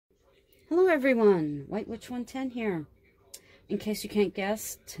Hello everyone, White Witch 110 here. In case you can't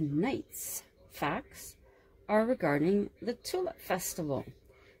guess, tonight's facts are regarding the Tulip Festival.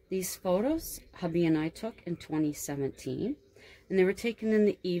 These photos hubby and I took in 2017, and they were taken in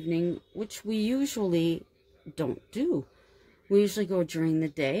the evening, which we usually don't do. We usually go during the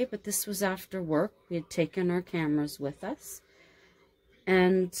day, but this was after work. We had taken our cameras with us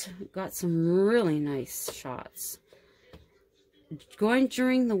and got some really nice shots. Going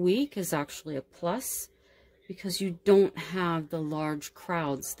during the week is actually a plus because you don't have the large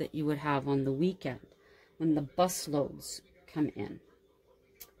crowds that you would have on the weekend when the bus loads come in.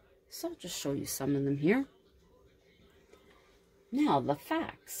 So I'll just show you some of them here. Now the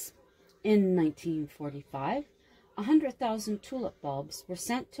facts. In 1945, 100,000 tulip bulbs were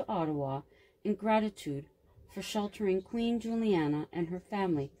sent to Ottawa in gratitude for sheltering Queen Juliana and her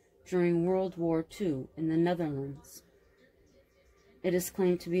family during World War II in the Netherlands. It is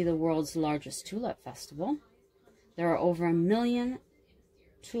claimed to be the world's largest tulip festival. There are over 1 million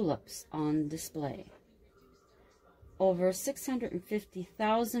tulips on display. Over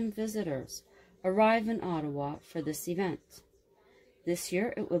 650,000 visitors arrive in Ottawa for this event. This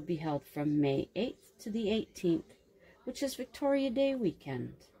year it will be held from May 8th to the 18th, which is Victoria Day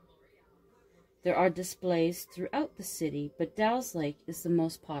weekend. There are displays throughout the city, but Dow's Lake is the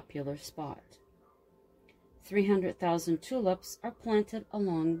most popular spot. 300,000 tulips are planted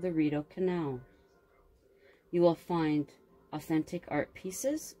along the Rideau Canal. You will find authentic art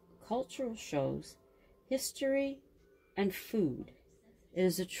pieces, cultural shows, history, and food. It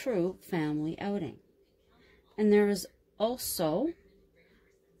is a true family outing. And there is also,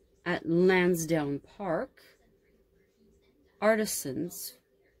 at Lansdowne Park, artisans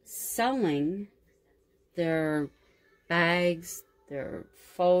selling their bags, their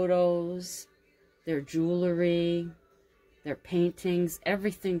photos, their jewelry, their paintings,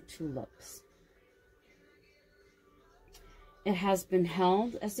 everything tulips. It has been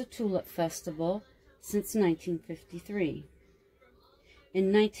held as a tulip festival since 1953. In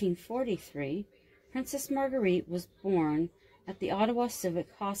 1943, Princess Marguerite was born at the Ottawa Civic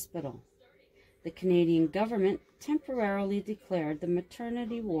Hospital. The Canadian government temporarily declared the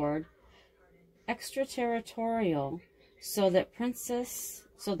maternity ward extraterritorial so the princess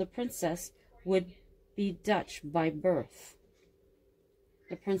would be Dutch by birth.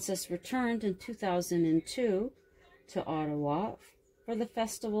 The princess returned in 2002 to Ottawa for the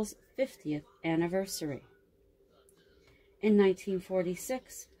festival's 50th anniversary. In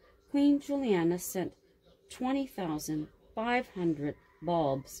 1946, Queen Juliana sent 20,500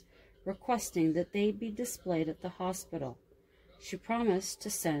 bulbs requesting that they be displayed at the hospital. She promised to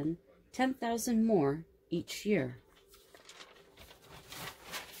send 10,000 more each year.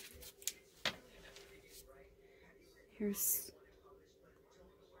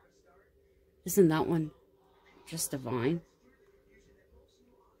 Isn't that one just divine?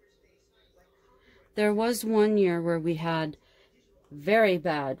 There was one year where we had very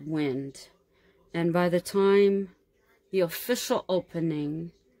bad wind, and by the time the official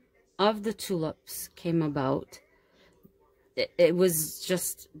opening of the tulips came about, it was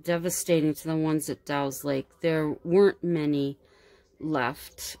just devastating to the ones at Dow's Lake. There weren't many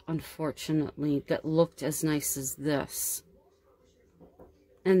left, unfortunately, that looked as nice as this.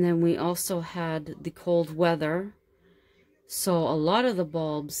 And then we also had the cold weather, so a lot of the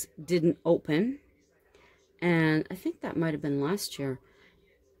bulbs didn't open, and I think that might have been last year,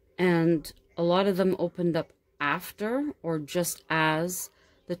 and a lot of them opened up after or just as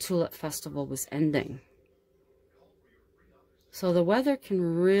the Tulip Festival was ending. So the weather can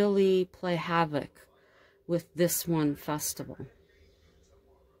really play havoc with this one festival.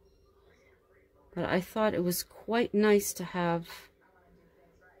 But I thought it was quite nice to have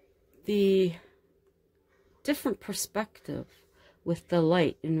the different perspective with the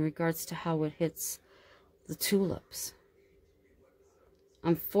light in regards to how it hits the tulips.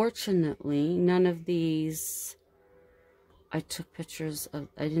 Unfortunately, none of these I took pictures of.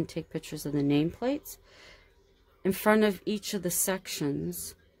 I didn't take pictures of the nameplates. In front of each of the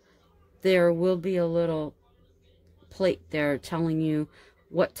sections, there will be a little plate there telling you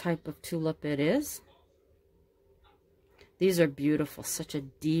what type of tulip it is. These are beautiful, such a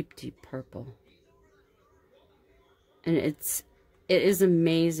deep, deep purple. And it is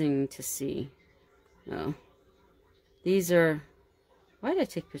amazing to see. Oh, these are, why did I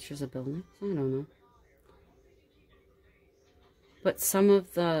take pictures of buildings? I don't know. But some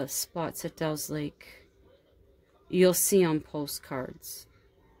of the spots at Dow's Lake, you'll see on postcards.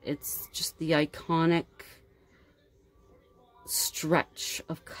 It's just the iconic stretch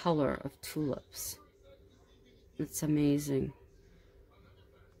of color of tulips. It's amazing.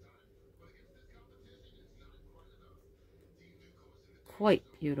 quite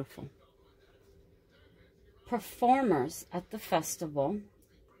beautiful. Performers at the festival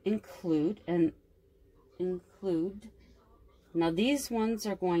include, now these ones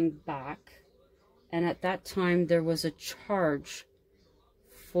are going back, and at that time there was a charge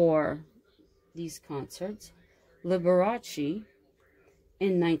for these concerts. Liberace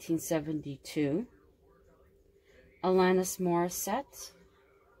in 1972. Alanis Morissette,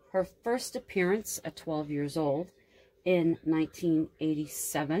 her first appearance at 12 years old in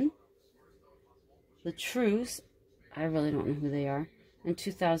 1987. The Trues, I really don't know who they are, in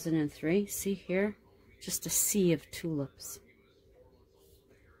 2003. See here, just a sea of tulips.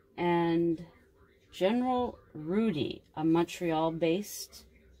 And General Rudy, a Montreal-based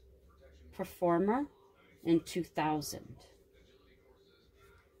performer, in 2000.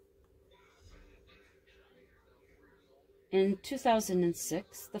 In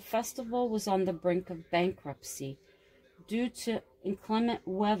 2006, the festival was on the brink of bankruptcy due to inclement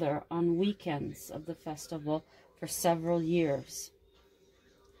weather on weekends of the festival for several years.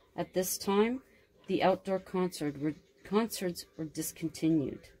 At this time, the outdoor concerts were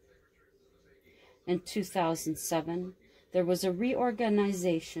discontinued. In 2007, there was a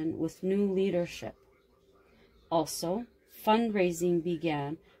reorganization with new leadership. Also, fundraising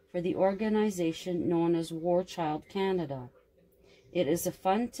began for the organization known as War Child Canada. It is a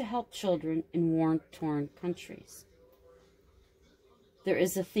fund to help children in war-torn countries. There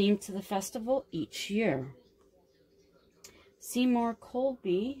is a theme to the festival each year. Seymour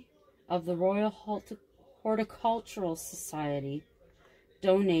Colby of the Royal Horticultural Society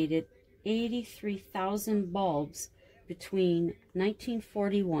donated 83,000 bulbs between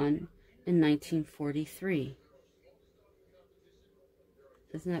 1941 and 1943.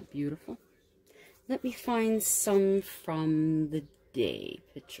 Isn't that beautiful? Let me find some from the day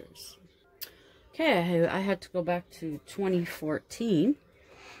pictures. Okay, I had to go back to 2014.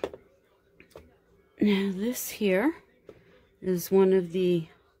 Now this here is one of the,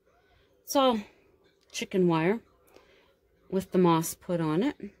 it's all chicken wire with the moss put on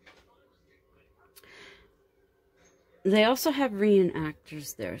it. They also have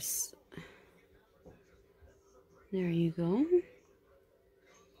reenactors there. There you go.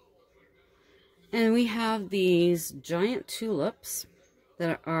 And we have these giant tulips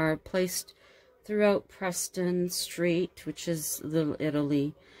that are placed throughout Preston Street, which is Little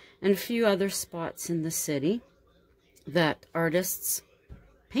Italy, and a few other spots in the city that artists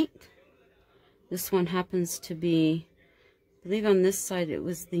paint. This one happens to be, I believe on this side it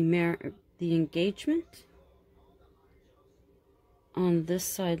was the engagement. On this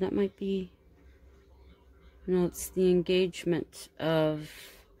side, that might be, no, it's the engagement of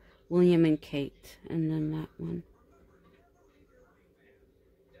William and Kate, and then that one.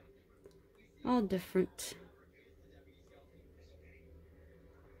 All different.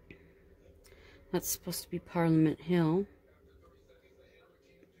 That's supposed to be Parliament Hill.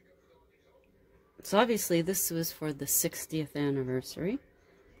 So obviously this was for the 60th anniversary.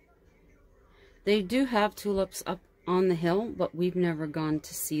 They do have tulips up on the hill, but we've never gone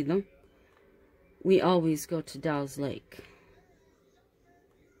to see them. We always go to Dow's Lake.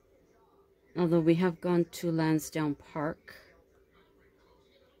 Although we have gone to Lansdowne Park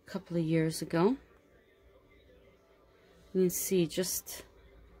a couple of years ago. You can see just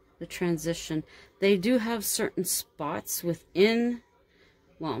the transition. They do have certain spots within,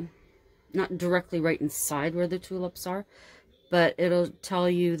 well, not directly right inside where the tulips are, but it'll tell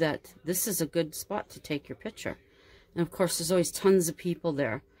you that this is a good spot to take your picture. And of course, there's always tons of people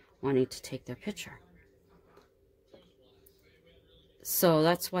there wanting to take their picture. So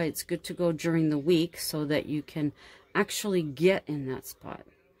that's why it's good to go during the week so that you can actually get in that spot.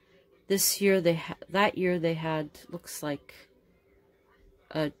 This year, that year they had, looks like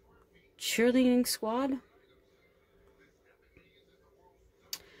a cheerleading squad.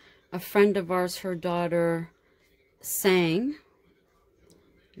 A friend of ours, her daughter, sang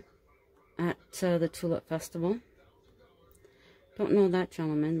at the Tulip Festival. Don't know that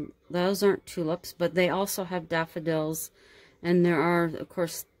gentleman. Those aren't tulips, but they also have daffodils. And there are, of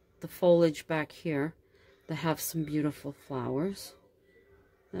course, the foliage back here that have some beautiful flowers.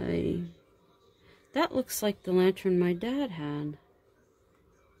 That looks like the lantern my dad had.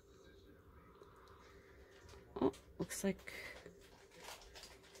 Oh, looks like...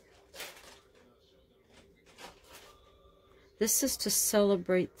 This is to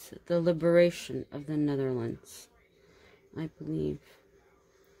celebrate the liberation of the Netherlands, I believe.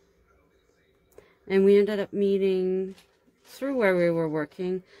 And we ended up meeting, through where we were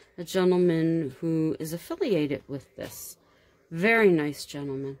working, a gentleman who is affiliated with this. Very nice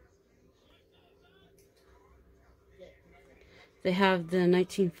gentleman. They have the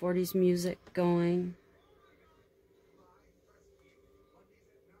 1940s music going.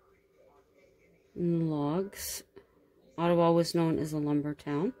 And logs. Ottawa was known as a lumber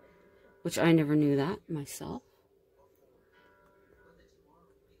town, which I never knew that myself.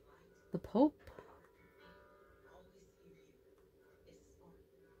 The Pope.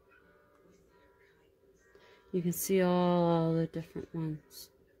 You can see all the different ones.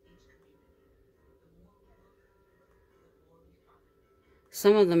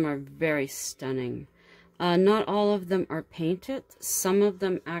 Some of them are very stunning. Not all of them are painted. Some of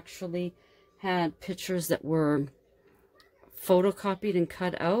them actually had pictures that were photocopied and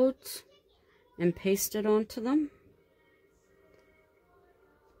cut out and pasted onto them.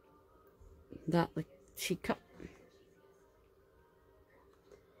 That like teacup.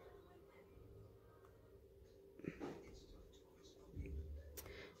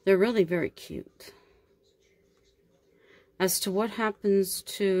 They're really very cute. As to what happens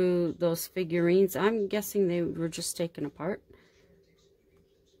to those figurines, I'm guessing they were just taken apart.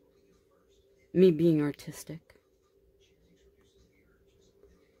 Me being artistic.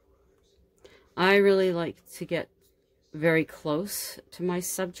 I really like to get very close to my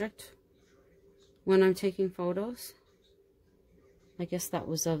subject when I'm taking photos. I guess that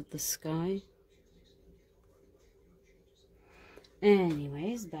was of the sky.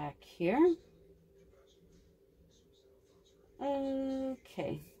 Anyways, back here.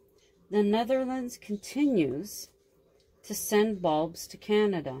 Okay. The Netherlands continues to send bulbs to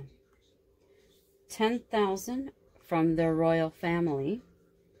Canada. 10,000 from their royal family.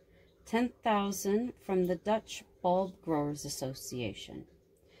 10,000 from the Dutch Bulb Growers Association.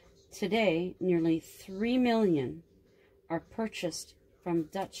 Today, nearly 3 million are purchased from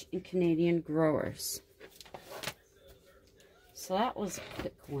Dutch and Canadian growers. So that was a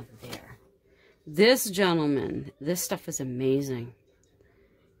quick one there. This gentleman, this stuff is amazing.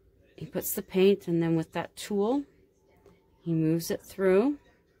 He puts the paint, and then with that tool, he moves it through.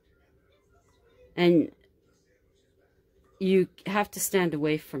 And you have to stand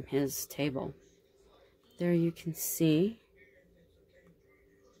away from his table. There you can see.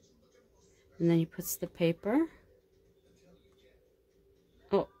 And then he puts the paper.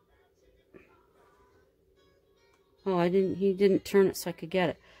 Oh, he didn't turn it so I could get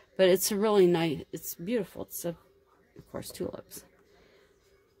it. But it's a really nice, it's beautiful. It's, of course, tulips.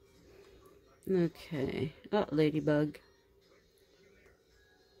 Okay. Oh, ladybug.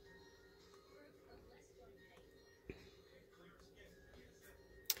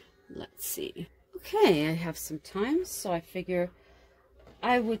 Let's see. Okay, I have some time, so I figure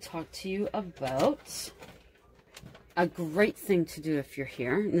I would talk to you about a great thing to do if you're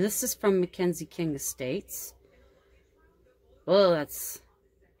here. And this is from Mackenzie King Estates. Oh, that's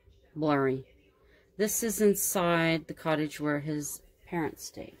blurry. This is inside the cottage where his parents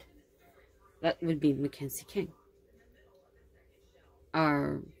stayed. That would be Mackenzie King,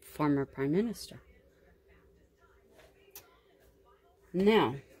 our former Prime Minister.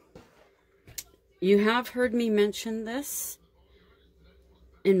 Now, you have heard me mention this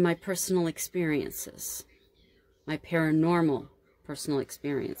in my personal experiences, my paranormal personal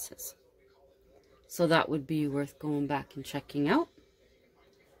experiences. So that would be worth going back and checking out.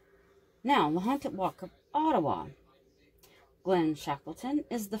 Now, the Haunted Walk of Ottawa. Glenn Shackleton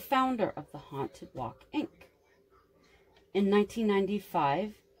is the founder of the Haunted Walk, Inc. In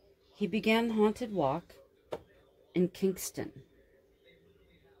 1995, he began the Haunted Walk in Kingston.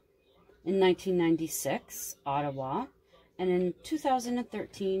 In 1996, Ottawa, and in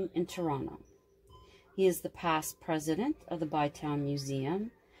 2013 in Toronto. He is the past president of the Bytown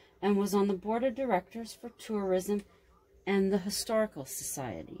Museum and was on the board of directors for tourism and the Historical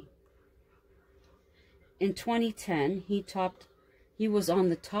Society. In 2010, he was on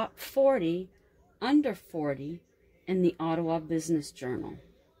the top 40 under 40 in the Ottawa Business Journal.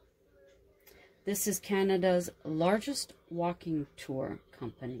 This is Canada's largest walking tour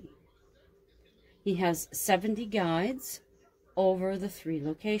company. He has 70 guides over the 3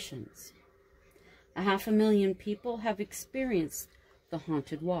 locations. 500,000 people have experienced the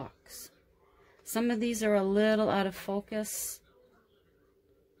haunted walks. Some of these are a little out of focus.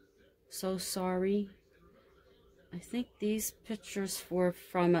 So sorry. I think these pictures were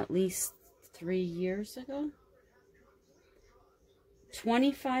from at least 3 years ago.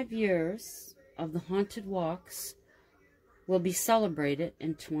 25 years of the haunted walks will be celebrated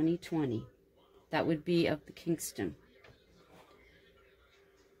in 2020. That would be of the Kingston.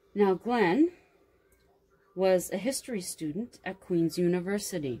 Now, Glenn was a history student at Queen's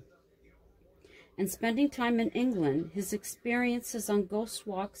University. And spending time in England, his experiences on ghost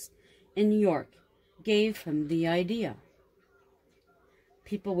walks in New York gave him the idea.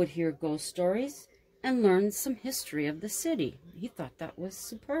 People would hear ghost stories and learn some history of the city. He thought that was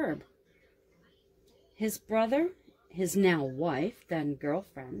superb. His brother, his now wife, then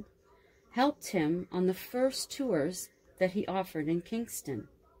girlfriend, helped him on the first tours that he offered in Kingston.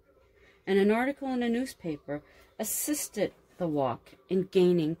 And an article in a newspaper assisted the walk in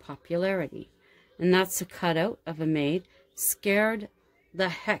gaining popularity. And that's a cutout of a maid. Scared the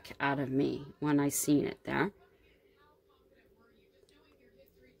heck out of me when I seen it there.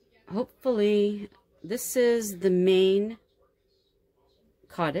 Hopefully, this is the main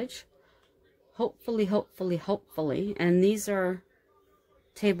cottage. Hopefully. And these are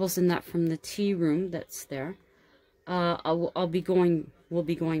tables and that from the tea room that's there. We'll be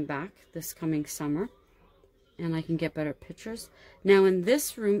going back this coming summer, and I can get better pictures. Now, in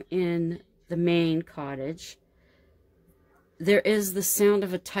this room in the main cottage, there is the sound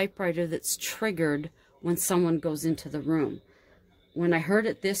of a typewriter that's triggered when someone goes into the room. When I heard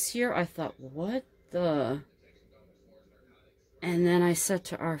it this year, I thought, what the? And then I said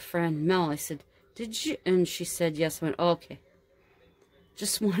to our friend Mel, I said, did you? And she said yes. I went, okay.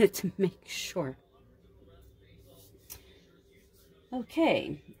 Just wanted to make sure.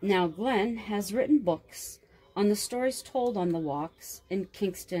 Okay, now Glenn has written books on the stories told on the walks in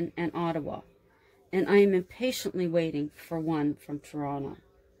Kingston and Ottawa, and I am impatiently waiting for one from Toronto.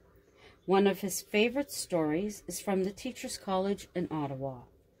 One of his favorite stories is from the Teachers' College in Ottawa.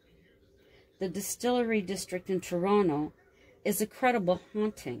 The Distillery District in Toronto is a credible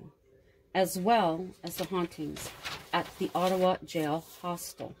haunting, as well as the hauntings at the Ottawa Jail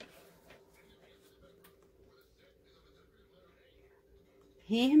Hostel.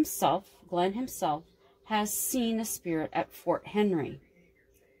 He himself, Glenn himself, has seen a spirit at Fort Henry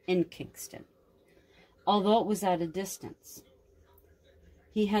in Kingston, although it was at a distance.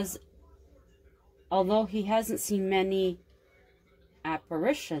 Although he hasn't seen many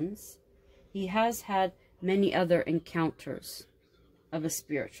apparitions, he has had many other encounters of a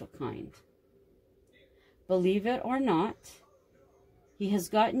spiritual kind. Believe it or not, he has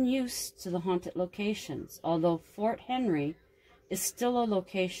gotten used to the haunted locations, although Fort Henry is still a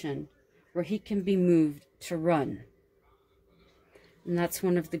location where he can be moved to run. And that's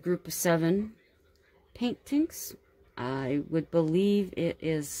one of the group of 7 paintings. I would believe it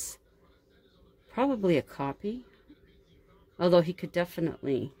is probably a copy, although he could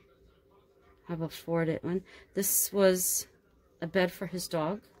definitely have afforded one. This was a bed for his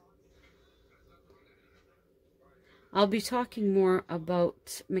dog. I'll be talking more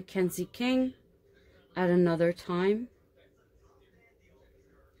about Mackenzie King at another time.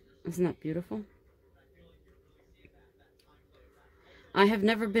 Isn't that beautiful? I have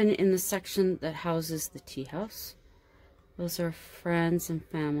never been in the section that houses the tea house. Those are friends and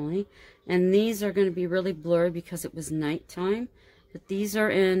family. And these are going to be really blurry because it was nighttime. But these are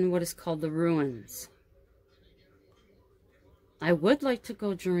in what is called the ruins. I would like to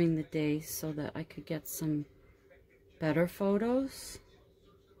go during the day so that I could get some better photos.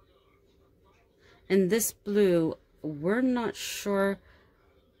 And this blue, we're not sure.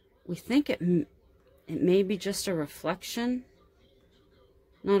 We think it may be just a reflection.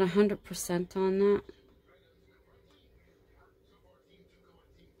 Not 100% on that.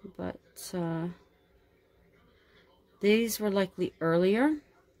 But these were likely earlier.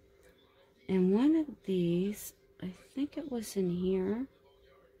 And one of these, I think it was in here.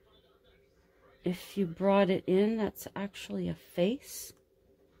 If you brought it in, that's actually a face.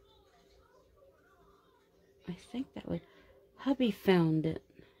 I think that would... Hubby found it.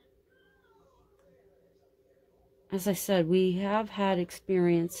 As I said, we have had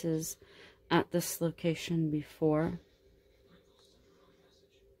experiences at this location before.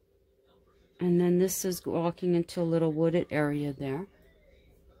 And then this is walking into a little wooded area there.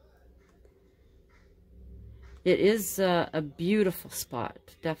 It is a beautiful spot.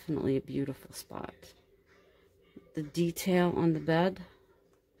 Definitely a beautiful spot. The detail on the bed.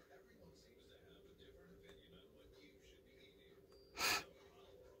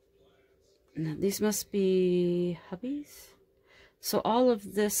 Now, these must be hubbies. So all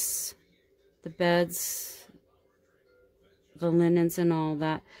of this, the beds, the linens and all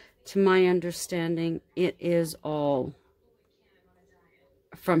that, to my understanding, it is all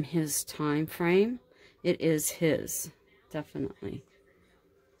from his time frame. It is his, definitely.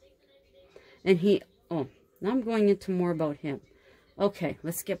 And he, oh, now I'm going into more about him. Okay,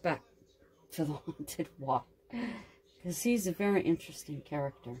 let's get back to the haunted walk, because he's a very interesting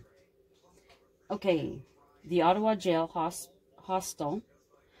character. Okay, the Ottawa Jail Hostel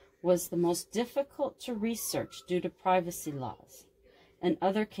was the most difficult to research due to privacy laws. In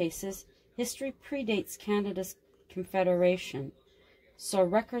other cases, history predates Canada's Confederation so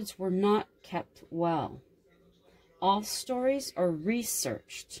records were not kept well. All stories are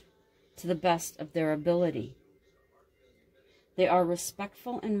researched to the best of their ability. They are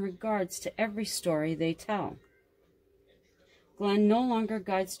respectful in regards to every story they tell. Glenn no longer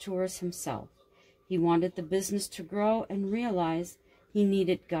guides tours himself. He wanted the business to grow and realized he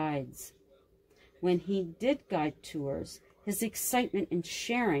needed guides. When he did guide tours, his excitement in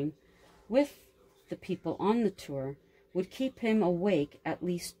sharing with the people on the tour would keep him awake at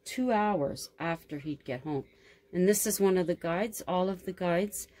least 2 hours after he'd get home. And this is one of the guides. All of the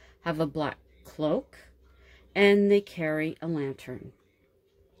guides have a black cloak and they carry a lantern.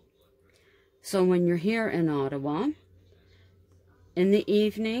 So when you're here in Ottawa, in the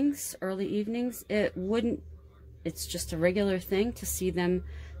evenings, early evenings, it's just a regular thing to see them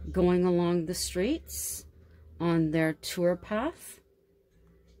going along the streets on their tour path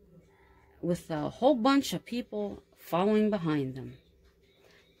with a whole bunch of people following behind them.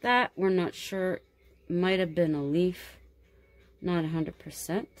 That, we're not sure, might have been a leaf, not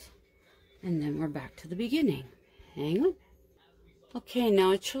 100%. And then we're back to the beginning. Hang on. Okay,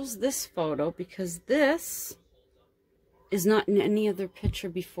 now I chose this photo because this is not in any other picture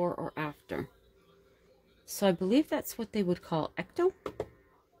before or after. So I believe that's what they would call ecto.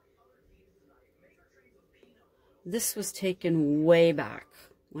 This was taken way back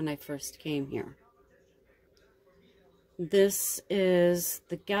when I first came here. This is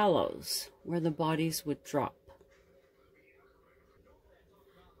the gallows where the bodies would drop.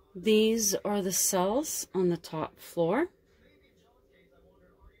 These are the cells on the top floor.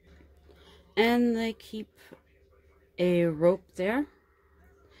 And they keep a rope there.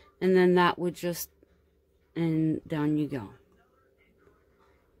 And then that would just, and down you go.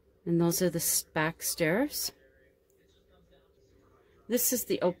 And those are the back stairs. This is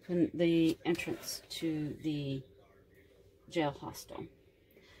the entrance to the jail hostel.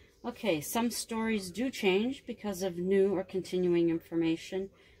 Okay, some stories do change because of new or continuing information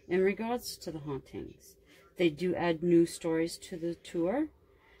in regards to the hauntings. They do add new stories to the tour,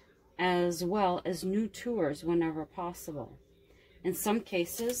 as well as new tours whenever possible. In some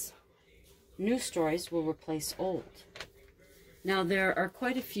cases, new stories will replace old. Now, there are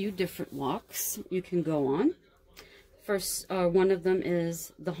quite a few different walks you can go on. First, one of them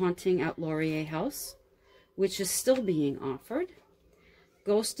is The Haunting at Laurier House, which is still being offered.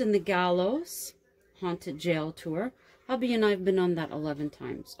 Ghost in the Gallows, Haunted Jail Tour. Hubby and I have been on that 11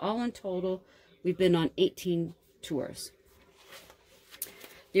 times. All in total, we've been on 18 tours.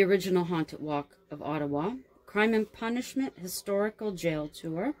 The Original Haunted Walk of Ottawa. Crime and Punishment Historical Jail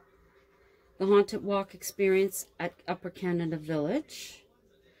Tour. The Haunted Walk Experience at Upper Canada Village.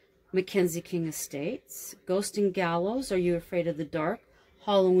 Mackenzie King Estates. Ghost and Gallows, Are You Afraid of the Dark?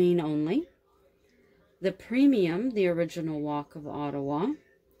 Halloween only. The Premium, The Original Walk of Ottawa.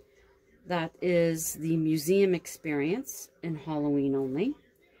 That is the museum experience in Halloween only.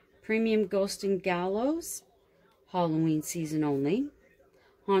 Premium Ghost and Gallows, Halloween season only.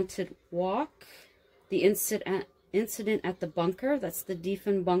 Haunted Walk, The Incident at the Bunker. That's the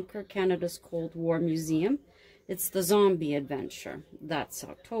Defen Bunker, Canada's Cold War Museum. It's the Zombie Adventure. That's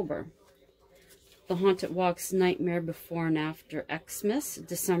October. The Haunted Walk's Nightmare Before and After Xmas,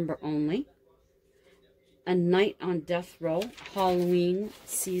 December only. A Night on Death Row, Halloween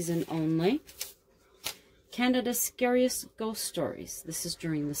season only. Canada's Scariest Ghost Stories. This is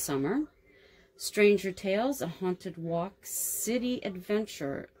during the summer. Stranger Tales, A Haunted Walk City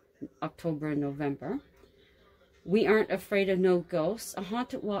Adventure, October and November. We Aren't Afraid of No Ghosts, A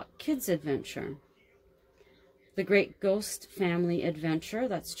Haunted Walk Kids Adventure. The Great Ghost Family Adventure,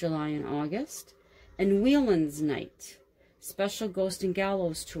 that's July and August. And Whelan's Night, Special Ghost and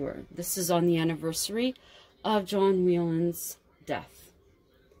Gallows Tour. This is on the anniversary of John Whelan's death.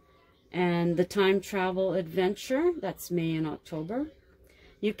 And the Time Travel Adventure, that's May and October.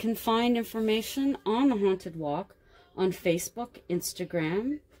 You can find information on the Haunted Walk on Facebook,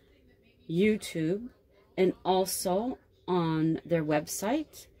 Instagram, YouTube, and also on their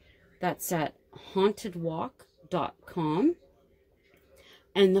website. That's at hauntedwalk.com.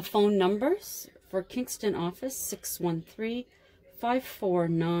 And the phone numbers for Kingston office,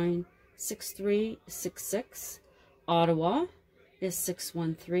 613-549-6366. Ottawa is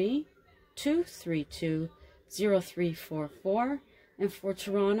 613-232-0344. And for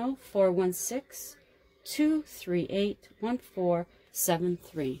Toronto,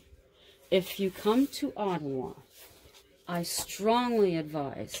 416-238-1473. If you come to Ottawa, I strongly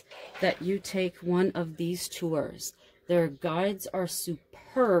advise that you take one of these tours. Their guides are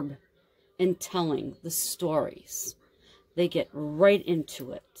superb in telling the stories. They get right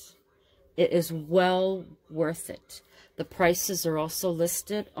into it. It is well worth it. The prices are also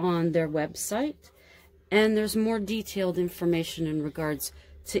listed on their website, and there's more detailed information in regards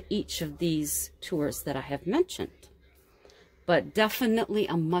to each of these tours that I have mentioned. But definitely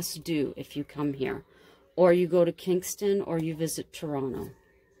a must-do if you come here, or you go to Kingston, or you visit Toronto.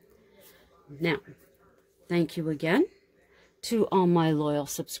 Now, thank you again to all my loyal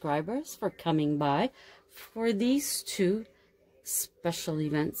subscribers for coming by for these two special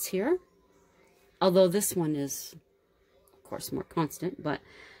events here. Although this one is, of course, more constant, but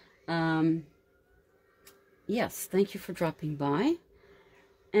yes, thank you for dropping by.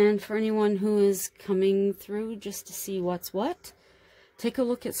 And for anyone who is coming through just to see what's what, take a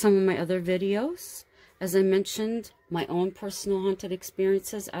look at some of my other videos. As I mentioned, my own personal haunted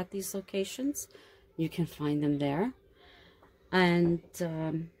experiences at these locations. You can find them there. And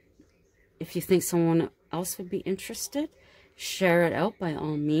if you think someone else would be interested, share it out by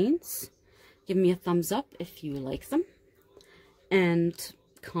all means. Give me a thumbs up if you like them. And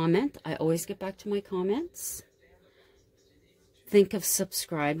comment. I always get back to my comments. Think of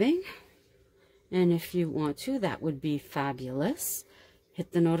subscribing. And if you want to, that would be fabulous.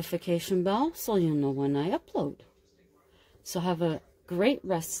 Hit the notification bell so you'll know when I upload. So have a great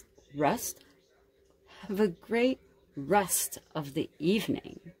rest. Have a great rest of the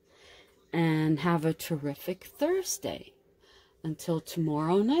evening. And have a terrific Thursday. Until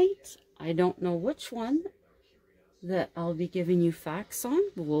tomorrow night, I don't know which one that I'll be giving you facts on,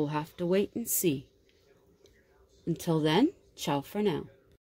 but we'll have to wait and see. Until then, ciao for now.